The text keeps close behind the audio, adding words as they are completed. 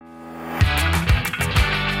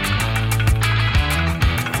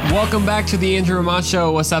Welcome back to the Andrew Ramon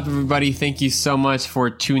Show. What's up, everybody? Thank you so much for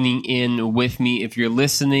tuning in with me. If you're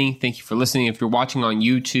listening, thank you for listening. If you're watching on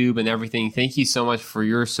YouTube and everything, thank you so much for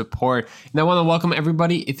your support. And I want to welcome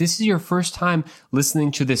everybody. If this is your first time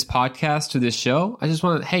listening to this podcast, to this show, I just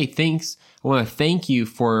want to, hey, thanks. I want to thank you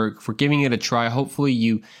for giving it a try. Hopefully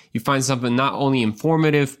you find something not only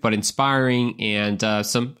informative, but inspiring and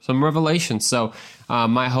some revelation. So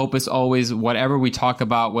my hope is always whatever we talk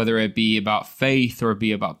about, whether it be about faith or it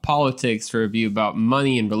be about politics or it be about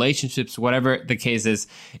money and relationships, whatever the case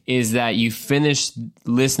is that you finish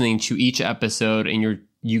listening to each episode and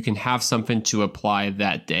you can have something to apply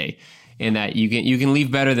that day. And that you can leave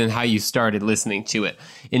better than how you started listening to it.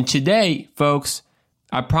 And today, folks,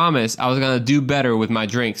 I promised I was going to do better with my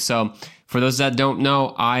drinks. So for those that don't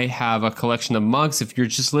know, I have a collection of mugs. If you're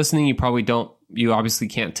just listening, you obviously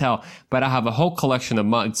can't tell, but I have a whole collection of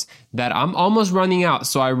mugs that I'm almost running out.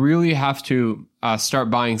 So I really have to start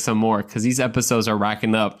buying some more because these episodes are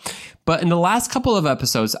racking up. But in the last couple of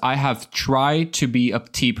episodes, I have tried to be a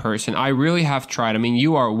tea person. I really have tried. I mean,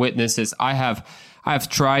 you are witnesses. I have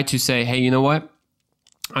tried to say, hey, you know what?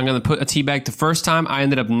 I'm going to put a tea bag. The first time I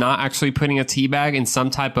ended up not actually putting a tea bag in some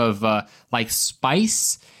type of like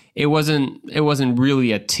spice. It wasn't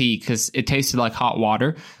really a tea because it tasted like hot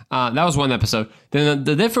water. That was one episode. Then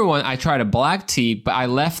the different one, I tried a black tea, but I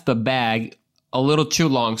left the bag a little too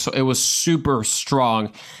long. So it was super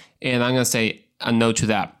strong. And I'm going to say a no to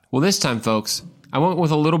that. Well, this time, folks, I went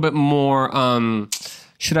with a little bit more,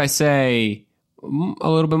 should I say, a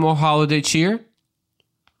little bit more holiday cheer.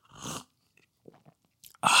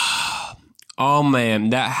 Oh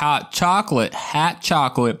man, that hot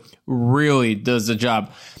chocolate really does the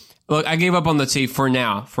job. Look, I gave up on the tea for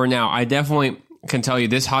now. I definitely can tell you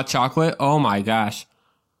this hot chocolate. Oh my gosh.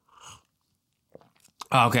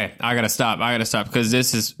 Okay, I gotta stop because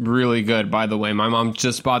this is really good, by the way. My mom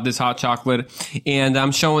just bought this hot chocolate and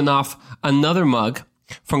I'm showing off another mug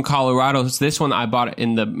from Colorado. This one I bought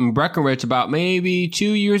in Breckenridge about maybe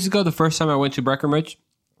 2 years ago, the first time I went to Breckenridge.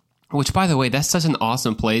 Which, by the way, that's such an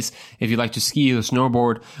awesome place if you like to ski or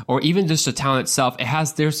snowboard or even just the town itself.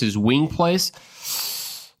 There's this wing place.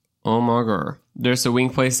 Oh my god. There's a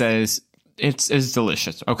wing place that it's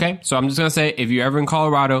delicious. Okay. So I'm just going to say, if you're ever in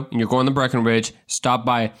Colorado and you're going to Breckenridge, stop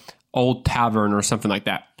by Old Tavern or something like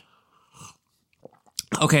that.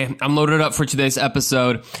 Okay, I'm loaded up for today's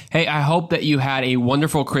episode. Hey, I hope that you had a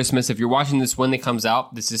wonderful Christmas. If you're watching this when it comes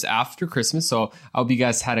out, this is after Christmas, so I hope you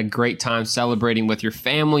guys had a great time celebrating with your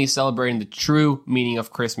family, celebrating the true meaning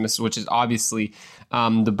of Christmas, which is obviously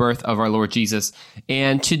the birth of our Lord Jesus.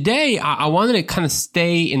 And today, I wanted to kind of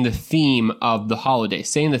stay in the theme of the holiday,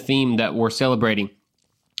 stay in the theme that we're celebrating.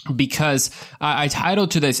 Because I titled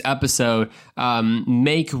today's episode,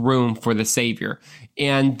 Make Room for the Savior.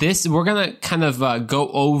 And we're going to kind of go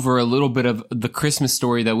over a little bit of the Christmas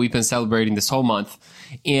story that we've been celebrating this whole month.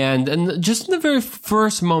 And just in the very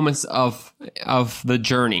first moments of the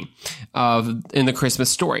journey in the Christmas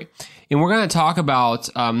story. And we're going to talk about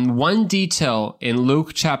one detail in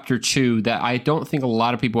Luke chapter 2 that I don't think a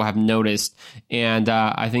lot of people have noticed. And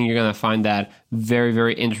I think you're going to find that very,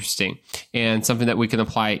 very interesting and something that we can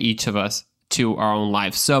apply, each of us, to our own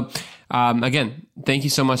lives. So again, thank you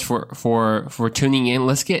so much for tuning in.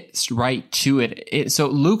 Let's get right to it. So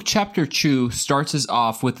Luke chapter 2 starts us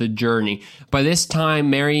off with the journey. By this time,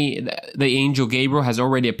 Mary, the angel Gabriel, has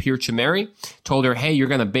already appeared to Mary, told her, hey, you're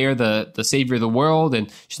going to bear the Savior of the world.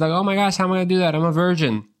 And she's like, oh my gosh, how am I going to do that? I'm a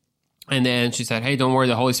virgin. And then she said, hey, don't worry,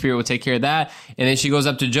 the Holy Spirit will take care of that. And then she goes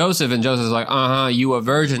up to Joseph, and Joseph's like, you a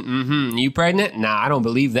virgin? You pregnant? Nah, I don't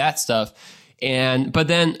believe that stuff. But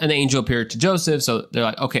then an angel appeared to Joseph, so they're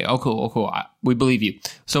like, okay, cool, we believe you.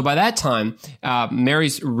 So by that time,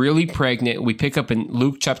 Mary's really pregnant. We pick up in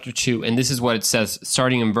Luke chapter 2, and this is what it says,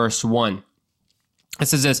 starting in verse 1. It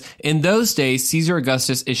says this: in those days, Caesar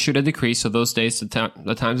Augustus issued a decree, so those days, the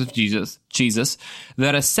times of Jesus,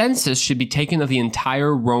 that a census should be taken of the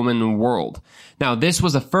entire Roman world. Now, this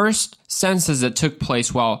was the first census that took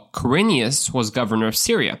place while Quirinius was governor of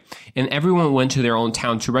Syria, and everyone went to their own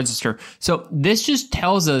town to register. So this just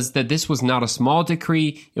tells us that this was not a small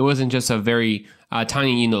decree. It wasn't just a very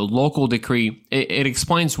tiny, local decree. It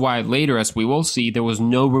explains why later, as we will see, there was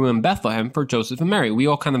no room in Bethlehem for Joseph and Mary. We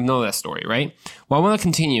all kind of know that story, right? Well, I want to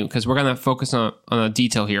continue because we're going to focus on a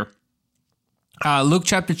detail here. Luke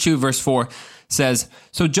chapter 2, verse 4 says,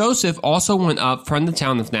 so Joseph also went up from the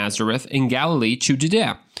town of Nazareth in Galilee to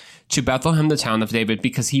Judea, to Bethlehem, the town of David,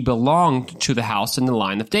 because he belonged to the house and the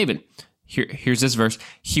line of David. Here's this verse.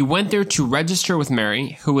 He went there to register with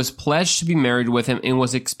Mary, who was pledged to be married with him and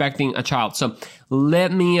was expecting a child. So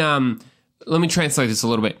let me translate this a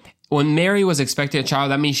little bit. when Mary was expecting a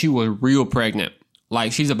child, that means she was real pregnant.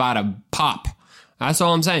 Like she's about to pop. That's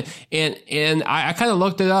all I'm saying. And I kind of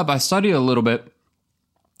looked it up. I studied a little bit.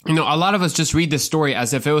 You know, a lot of us just read this story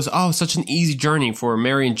as if it was, such an easy journey for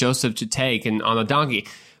Mary and Joseph to take and on a donkey.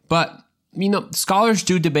 But, you know, scholars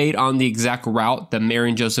do debate on the exact route that Mary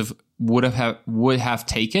and Joseph would have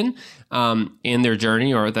taken in their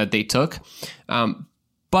journey, or that they took.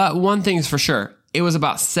 But one thing is for sure, it was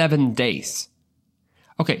about 7 days.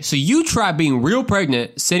 Okay, so you try being real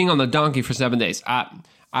pregnant, sitting on the donkey for 7 days. I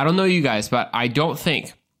don't know you guys, but I don't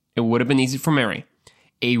think it would have been easy for Mary,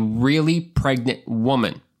 a really pregnant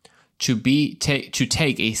woman, to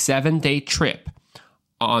take a 7-day trip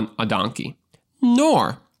on a donkey.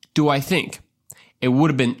 Nor do I think it would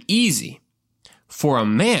have been easy for a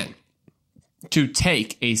man to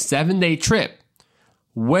take a 7-day trip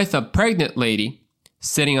with a pregnant lady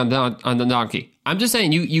sitting on the donkey. I'm just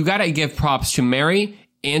saying, you got to give props to Mary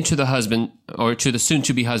and to the husband, or to the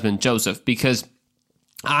soon-to-be husband, Joseph, because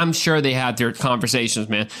I'm sure they had their conversations,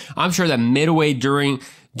 man. I'm sure that midway during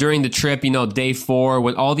the trip, you know, day 4,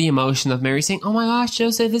 with all the emotion of Mary saying, "Oh my gosh,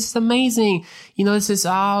 Joseph, this is amazing. You know, this is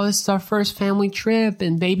our first family trip,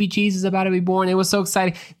 and baby Jesus is about to be born." It was so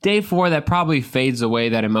exciting. Day 4, that probably fades away,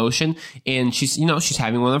 that emotion. And she's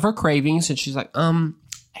having one of her cravings, and she's like,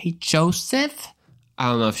 "Hey, Joseph." I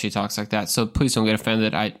don't know if she talks like that, so please don't get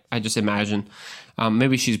offended. I just imagine.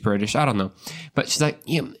 Maybe she's British. I don't know. But she's like,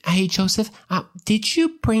 "Hey, Joseph, did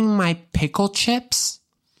you bring my pickle chips?"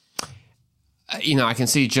 I can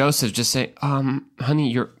see Joseph just say,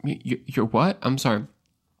 "Honey, you're what? I'm sorry.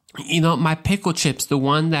 My pickle chips, the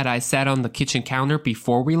one that I sat on the kitchen counter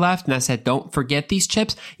before we left, and I said, don't forget these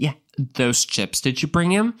chips. Yeah, those chips. Did you bring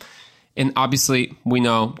them?" And obviously, we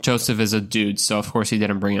know Joseph is a dude, so of course he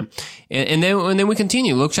didn't bring him. And then we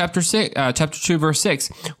continue. Luke chapter 2, verse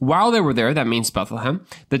 6. While they were there, that means Bethlehem,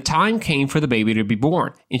 the time came for the baby to be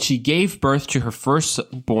born, and she gave birth to her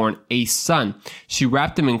firstborn, a son. She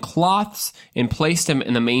wrapped him in cloths and placed him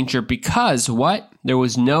in a manger because what? There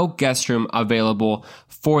was no guest room available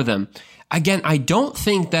for them. Again, I don't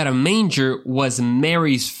think that a manger was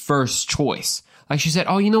Mary's first choice. Like she said,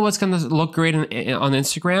 you know what's going to look great on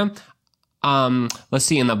Instagram? Let's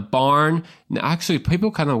see, in the barn. Actually, people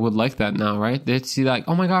kind of would like that now, right? They'd see like,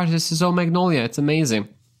 "Oh my gosh, this is so Magnolia. It's amazing."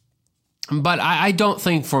 But I don't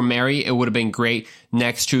think for Mary, it would have been great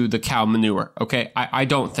next to the cow manure. Okay. I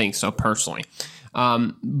don't think so personally.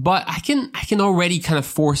 But I can already kind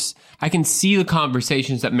of I can see the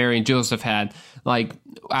conversations that Mary and Joseph had, like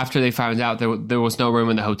after they found out there was no room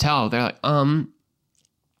in the hotel. They're like,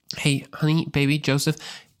 "Hey, honey, baby, Joseph,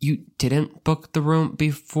 you didn't book the room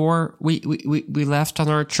before we left on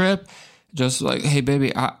our trip." Just like, "Hey,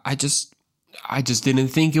 baby, I just didn't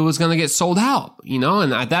think it was going to get sold out,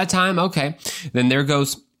 And at that time, okay. Then there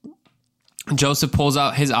goes Joseph, pulls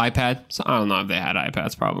out his iPad. So I don't know if they had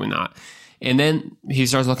iPads, probably not. And then he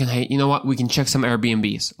starts looking, "Hey, you know what? We can check some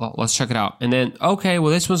Airbnbs. Let's check it out." And then, okay,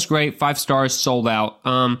 well, this one's great. 5 stars, sold out.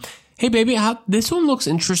 Hey, baby, this one looks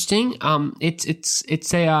interesting.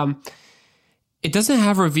 It doesn't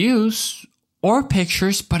have reviews or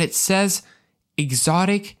pictures, but it says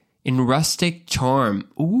exotic and rustic charm.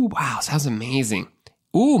 Ooh, wow, sounds amazing.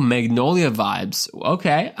 Ooh, Magnolia vibes.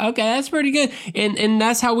 Okay, that's pretty good. And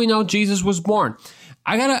that's how we know Jesus was born.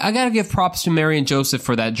 I gotta give props to Mary and Joseph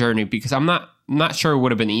for that journey, because I'm not sure it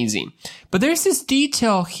would have been easy. But there's this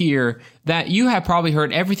detail here that you have probably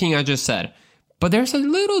heard everything I just said. But there's a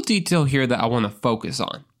little detail here that I want to focus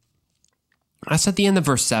on. That's at the end of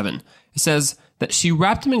verse 7. It says that she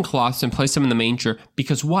wrapped him in cloths and placed him in the manger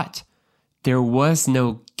because what? There was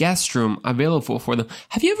no guest room available for them.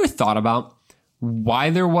 Have you ever thought about why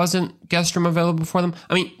there wasn't guest room available for them?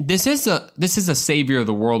 I mean, this is a savior of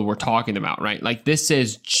the world we're talking about, right? Like, this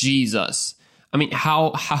is Jesus. I mean,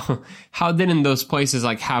 how didn't those places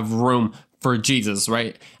like have room for Jesus,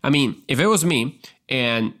 right? I mean, if it was me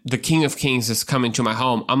and the King of Kings is coming to my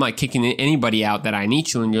home, I'm like kicking anybody out that I need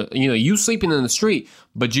to, and you sleeping in the street,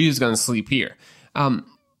 but Jesus is gonna sleep here.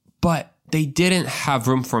 But they didn't have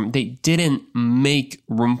room for him. They didn't make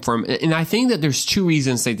room for him, and I think that there's 2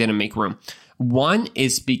 reasons they didn't make room. One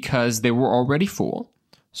is because they were already full,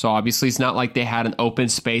 so obviously it's not like they had an open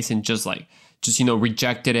space and just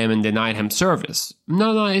rejected him and denied him service.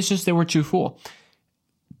 No, it's just they were too full.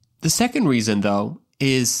 The second reason, though,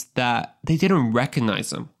 is that they didn't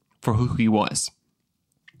recognize him for who he was.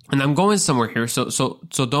 And I'm going somewhere here, so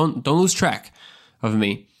don't lose track of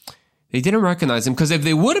me. They didn't recognize him, because if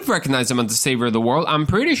they would have recognized him as the savior of the world, I'm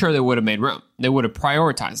pretty sure they would have made room. They would have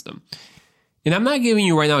prioritized him. And I'm not giving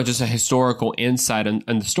you right now just a historical insight on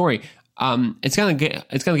the story. it's gonna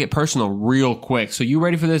get personal real quick. So you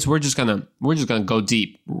ready for this? We're just gonna go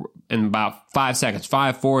deep in about 5 seconds.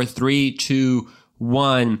 5, 4, 3, 2,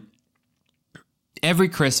 1. Every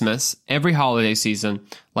Christmas, every holiday season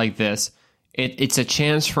like this, it's a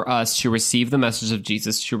chance for us to receive the message of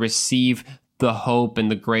Jesus, to receive the hope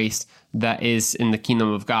and the grace that is in the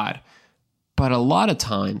kingdom of God. But a lot of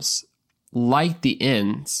times, like the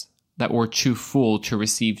inns that were too full to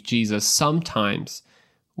receive Jesus, sometimes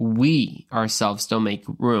we ourselves don't make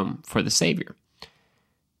room for the Savior.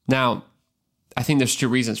 Now, I think there's 2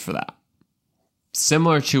 reasons for that.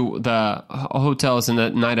 Similar to the hotels in the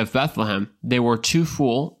night of Bethlehem, they were too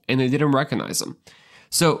full and they didn't recognize them.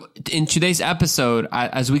 So in today's episode,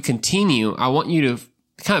 as we continue, I want you to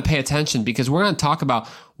kind of pay attention, because we're going to talk about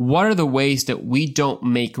what are the ways that we don't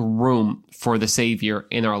make room for the Savior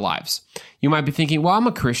in our lives. You might be thinking, well, I'm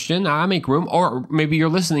a Christian, I make room. Or maybe you're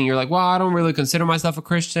listening, you're like, well, I don't really consider myself a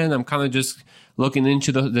Christian. I'm kind of just looking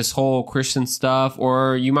into this whole Christian stuff.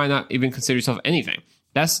 Or you might not even consider yourself anything.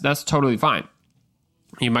 That's totally fine.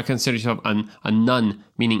 You might consider yourself a nun,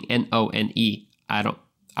 meaning N-O-N-E. I don't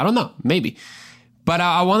know, maybe. But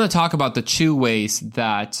I want to talk about the 2 ways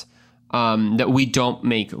that we don't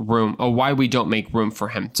make room, or why we don't make room for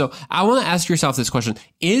him. So I want to ask yourself this question.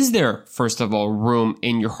 Is there, first of all, room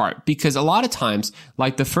in your heart? Because a lot of times,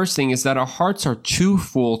 like, the first thing is that our hearts are too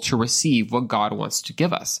full to receive what God wants to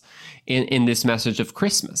give us in this message of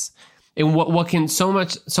Christmas. And what can so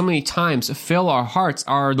many times fill our hearts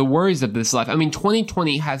are the worries of this life. I mean,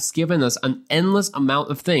 2020 has given us an endless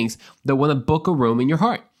amount of things that want to book a room in your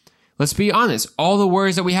heart. Let's be honest. All the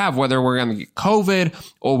worries that we have, whether we're going to get COVID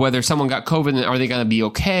or whether someone got COVID and are they going to be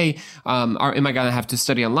okay? Or am I going to have to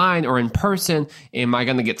study online or in person? Am I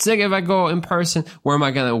going to get sick if I go in person? Where am I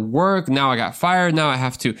going to work? Now I got fired. Now I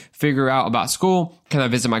have to figure out about school. Can I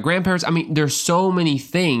visit my grandparents? I mean, there's so many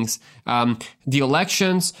things. The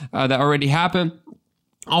elections that already happened.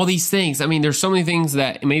 All these things. I mean, there's so many things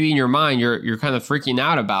that maybe in your mind you're kind of freaking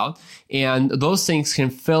out about, and those things can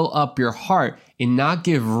fill up your heart and not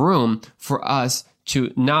give room for us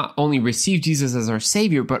to not only receive Jesus as our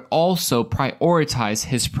Savior, but also prioritize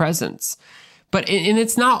His presence. And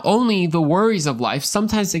it's not only the worries of life.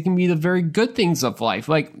 Sometimes it can be the very good things of life,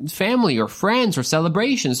 like family or friends or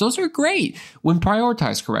celebrations. Those are great when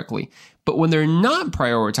prioritized correctly. But when they're not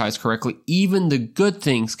prioritized correctly, even the good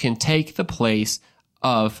things can take the place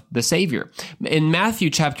of the Savior. In Matthew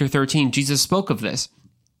chapter 13, Jesus spoke of this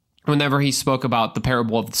whenever he spoke about the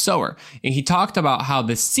parable of the sower. And he talked about how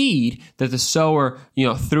the seed that the sower,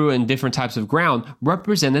 threw in different types of ground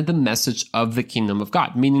represented the message of the kingdom of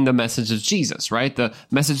God, meaning the message of Jesus, right? The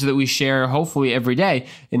message that we share hopefully every day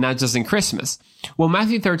and not just in Christmas. Well,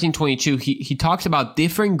 Matthew 13:22, he talks about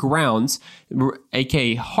different grounds,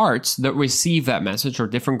 aka hearts, that receive that message, or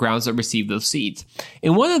different grounds that receive those seeds.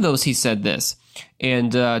 In one of those, he said this.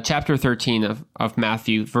 And chapter 13 of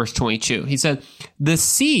Matthew, verse 22, he said, the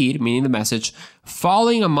seed, meaning the message,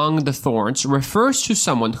 falling among the thorns refers to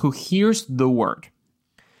someone who hears the word,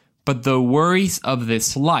 but the worries of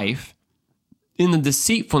this life and the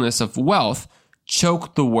deceitfulness of wealth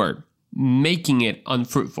choke the word, making it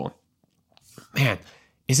unfruitful. Man,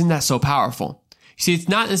 isn't that so powerful? See, it's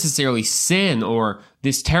not necessarily sin or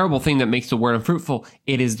this terrible thing that makes the word unfruitful.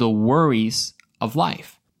 It is the worries of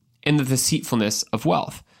life and the deceitfulness of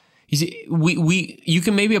wealth. You see, you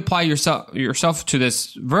can maybe apply yourself to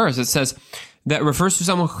this verse. It says that refers to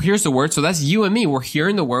someone who hears the word. So that's you and me. We're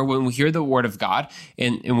hearing the word when we hear the word of God,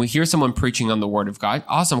 and we hear someone preaching on the word of God.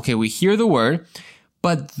 Awesome. Okay, we hear the word,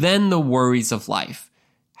 but then the worries of life.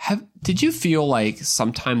 Did you feel like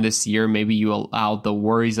sometime this year maybe you allowed the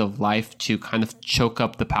worries of life to kind of choke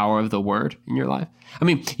up the power of the word in your life? I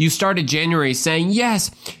mean, you started January saying,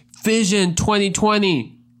 yes, Vision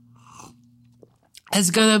 2020. It's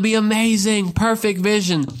going to be amazing. Perfect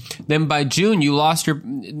vision. Then by June,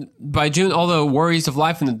 all the worries of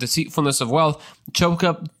life and the deceitfulness of wealth choked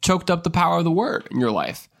up the power of the word in your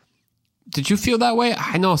life. Did you feel that way?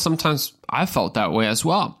 I know sometimes I felt that way as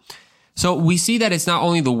well. So we see that it's not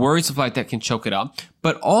only the worries of life that can choke it up,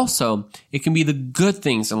 but also it can be the good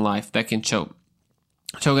things in life that can choke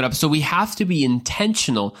it up. So we have to be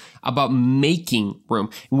intentional about making room.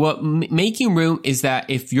 What making room is that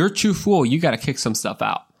if you're too full, you got to kick some stuff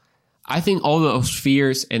out. I think all those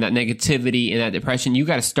fears and that negativity and that depression, you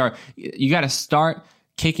got to start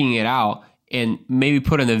kicking it out, and maybe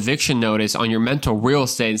put an eviction notice on your mental real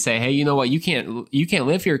estate and say, hey, you know what? You can't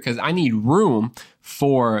live here because I need room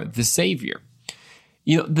for the Savior.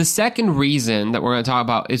 The second reason that we're going to talk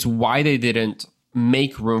about is why they didn't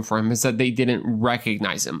make room for him, is that they didn't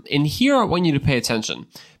recognize him. And here I want you to pay attention,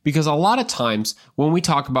 Because a lot of times when we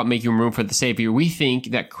talk about making room for the Savior, we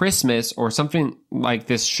think that Christmas or something like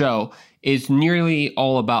this show is nearly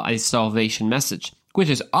all about a salvation message, which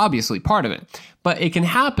is obviously part of it. But it can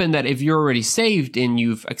happen that if you're already saved and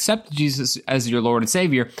you've accepted Jesus as your Lord and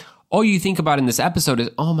Savior, all you think about in this episode is,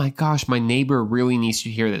 oh my gosh, my neighbor really needs to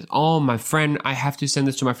hear this. Oh, my friend, I have to send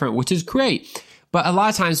this to my friend, which is great. But a lot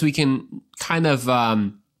of times we can kind of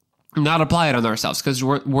not apply it on ourselves because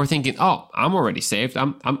we're thinking, oh, I'm already saved.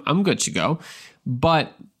 I'm good to go.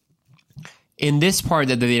 But in this part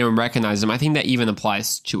that they don't recognize them, I think that even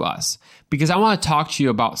applies to us, because I want to talk to you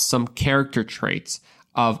about some character traits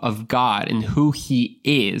of God and who he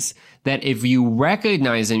is, that if you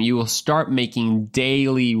recognize him, you will start making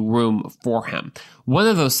daily room for him. One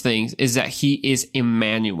of those things is that he is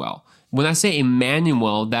Emmanuel. When I say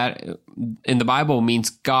Emmanuel, that in the Bible means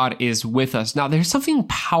God is with us. Now, there's something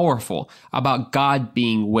powerful about God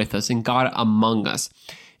being with us and God among us.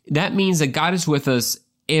 That means that God is with us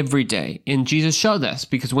every day. And Jesus showed us,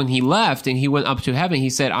 because when he left and he went up to heaven, he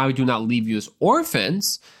said, I do not leave you as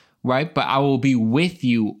orphans, right? But I will be with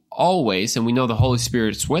you always. And we know the Holy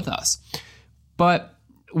Spirit is with us. But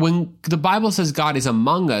when the Bible says God is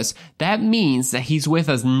among us, that means that he's with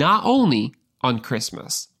us not only on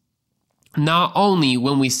Christmas, not only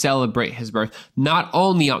when we celebrate his birth, not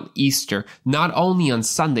only on Easter, not only on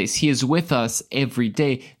Sundays, he is with us every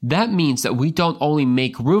day. That means that we don't only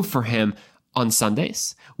make room for him on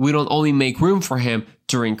Sundays. We don't only make room for him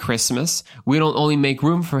during Christmas. We don't only make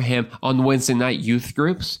room for him on Wednesday night youth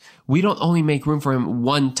groups. We don't only make room for him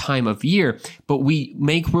one time of year, but we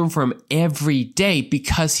make room for him every day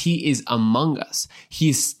because he is among us. He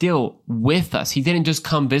is still with us. He didn't just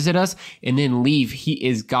come visit us and then leave. He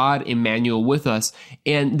is God Emmanuel with us.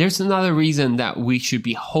 And there's another reason that we should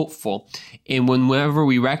be hopeful. And whenever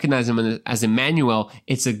we recognize him as Emmanuel,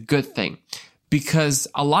 it's a good thing. Because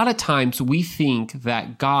a lot of times we think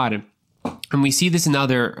that God, and we see this in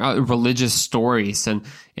other religious stories and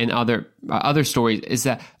other stories, is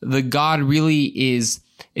that the God really is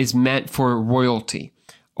meant for royalty.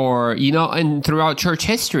 Or, and throughout church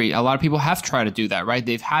history, a lot of people have tried to do that, right?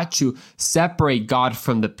 They've had to separate God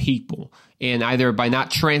from the people. And either by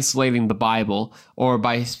not translating the Bible or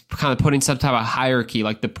by kind of putting some type of hierarchy,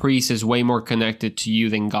 like the priest is way more connected to you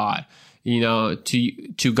than God,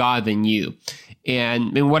 to God than you.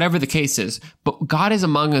 And whatever the case is, but God is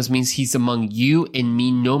among us means he's among you and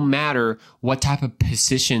me, no matter what type of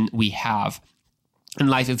position we have in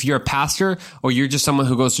life. If you're a pastor or you're just someone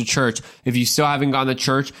who goes to church, if you still haven't gone to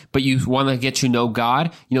church, but you want to get to know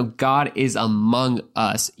God, God is among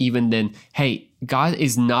us. Even then, hey, God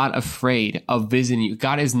is not afraid of visiting you.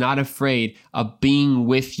 God is not afraid of being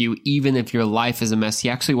with you, even if your life is a mess. He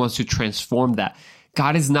actually wants to transform that.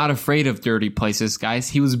 God is not afraid of dirty places, guys.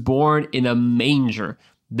 He was born in a manger.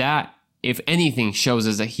 That, if anything, shows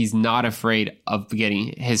us that he's not afraid of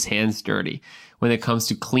getting his hands dirty when it comes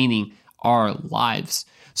to cleaning our lives.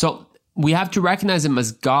 So we have to recognize him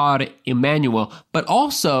as God Emmanuel, but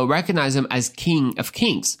also recognize him as King of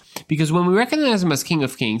Kings. Because when we recognize him as King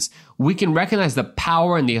of Kings, we can recognize the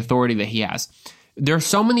power and the authority that he has. There are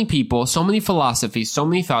so many people, so many philosophies, so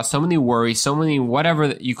many thoughts, so many worries, so many whatever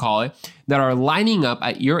that you call it, that are lining up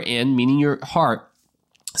at your end, meaning your heart,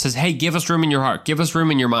 says, hey, give us room in your heart, give us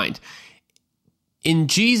room in your mind. In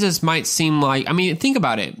Jesus might seem like, think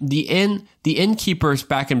about it. The innkeepers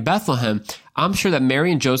back in Bethlehem, I'm sure that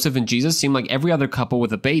Mary and Joseph and Jesus seemed like every other couple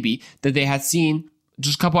with a baby that they had seen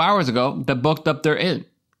just a couple hours ago that booked up their inn.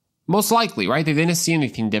 Most likely, right? They didn't see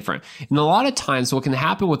anything different. And a lot of times what can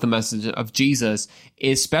happen with the message of Jesus,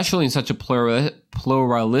 especially in such a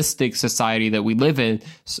pluralistic society that we live in,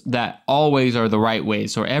 that always are the right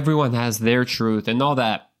ways, or everyone has their truth and all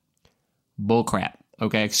that bullcrap.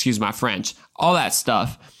 Okay, excuse my French. All that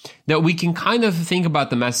stuff, that we can kind of think about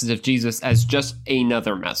the message of Jesus as just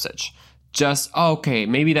another message. Just, okay,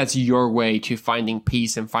 maybe that's your way to finding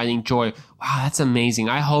peace and finding joy. Wow, that's amazing.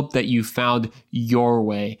 I hope that you found your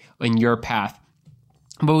way and your path.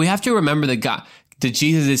 But we have to remember that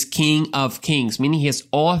Jesus is King of Kings, meaning he has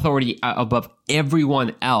all authority above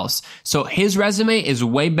everyone else. So his resume is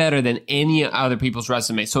way better than any other people's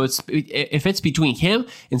resume. So if it's between him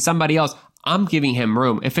and somebody else, I'm giving him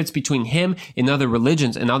room. If it's between him and other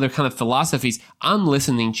religions and other kind of philosophies, I'm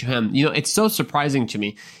listening to him. It's so surprising to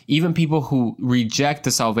me. Even people who reject the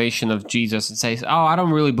salvation of Jesus and say, oh, I don't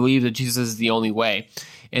really believe that Jesus is the only way.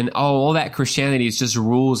 And all that Christianity is just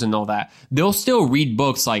rules and all that. They'll still read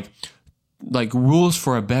books like Rules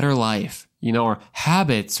for a Better Life, or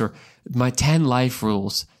Habits, or My 10 Life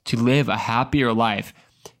Rules to Live a Happier Life.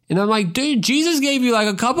 And I'm like, dude, Jesus gave you like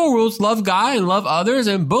a couple rules, love God and love others,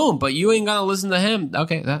 and boom, but you ain't gonna listen to him.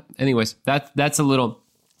 Okay, that's a little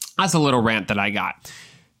rant that I got.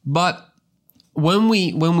 But when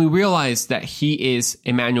we realize that he is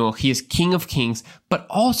Emmanuel, he is King of Kings, but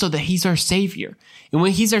also that he's our Savior. And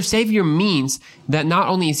when he's our Savior means that not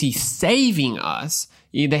only is he saving us,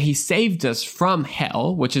 that he saved us from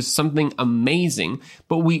hell, which is something amazing,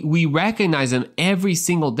 but we recognize him every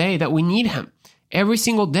single day that we need him. Every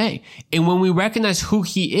single day. And when we recognize who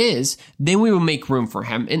he is, then we will make room for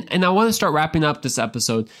him. And I want to start wrapping up this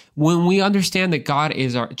episode. When we understand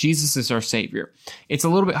that Jesus is our Savior, it's a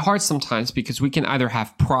little bit hard sometimes because we can either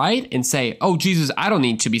have pride and say, oh, Jesus, I don't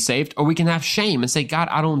need to be saved. Or we can have shame and say, God,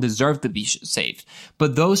 I don't deserve to be saved.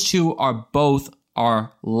 But those two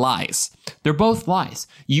are lies. They're both lies.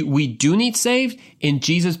 We do need saved, and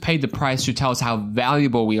Jesus paid the price to tell us how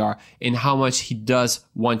valuable we are and how much he does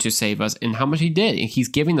want to save us and how much he did. And he's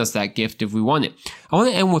giving us that gift if we want it. I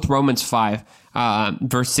want to end with Romans 5,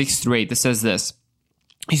 verse 6 through 8 that says this.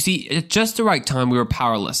 You see, at just the right time, we were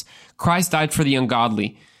powerless. Christ died for the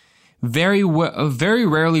ungodly. Very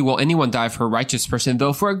rarely will anyone die for a righteous person,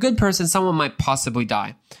 though for a good person, someone might possibly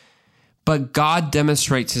die. But God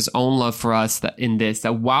demonstrates his own love for us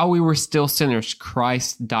that while we were still sinners,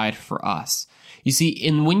 Christ died for us. You see,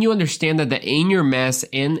 and when you understand that in your mess,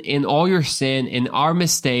 in all your sin, in our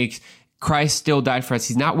mistakes, Christ still died for us.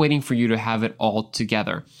 He's not waiting for you to have it all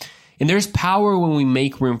together. And there's power when we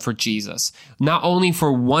make room for Jesus, not only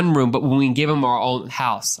for one room, but when we give him our own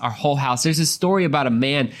house, our whole house. There's a story about a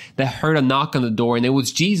man that heard a knock on the door, and it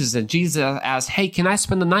was Jesus. And Jesus asked, hey, can I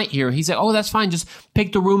spend the night here? He said, oh, that's fine. Just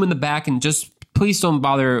pick the room in the back and just please don't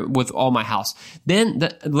bother with all my house. Then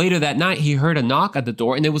later that night, he heard a knock at the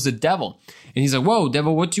door, and it was the devil. And he's like, whoa,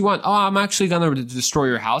 devil, what do you want? Oh, I'm actually going to destroy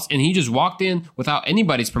your house. And he just walked in without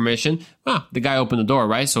anybody's permission. The guy opened the door,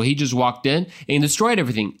 right? So he just walked in and destroyed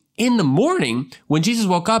everything. In the morning, when Jesus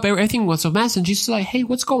woke up, everything was a mess. And Jesus was like, hey,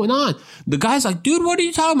 what's going on? The guy's like, dude, what are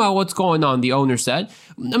you talking about? What's going on? The owner said,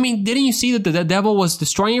 I mean, didn't you see that the devil was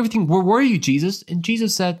destroying everything? Where were you, Jesus? And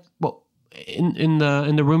Jesus said, well, in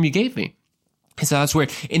the room you gave me. He said, that's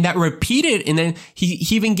weird. And that repeated. And then he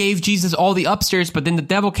even gave Jesus all the upstairs, but then the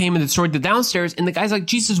devil came and destroyed the downstairs. And the guy's like,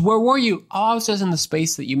 Jesus, where were you? Oh, I was just in the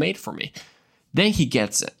space that you made for me. Then he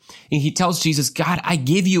gets it. And he tells Jesus, God, I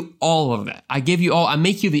give you all of it. I give you all. I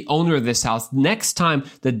make you the owner of this house. Next time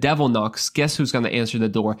the devil knocks, guess who's going to answer the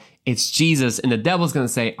door? It's Jesus. And the devil's going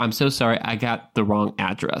to say, I'm so sorry. I got the wrong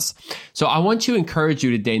address. So I want to encourage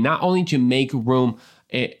you today, not only to make room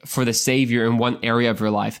for the Savior in one area of your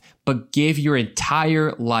life, but give your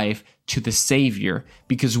entire life to the Savior.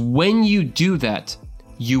 Because when you do that,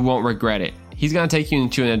 you won't regret it. He's going to take you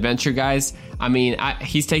into an adventure, guys. I mean,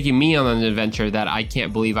 he's taking me on an adventure that I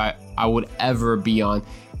can't believe I would ever be on.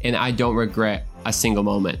 And I don't regret a single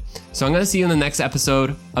moment. So I'm going to see you in the next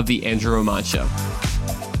episode of The Andrew Roman Show.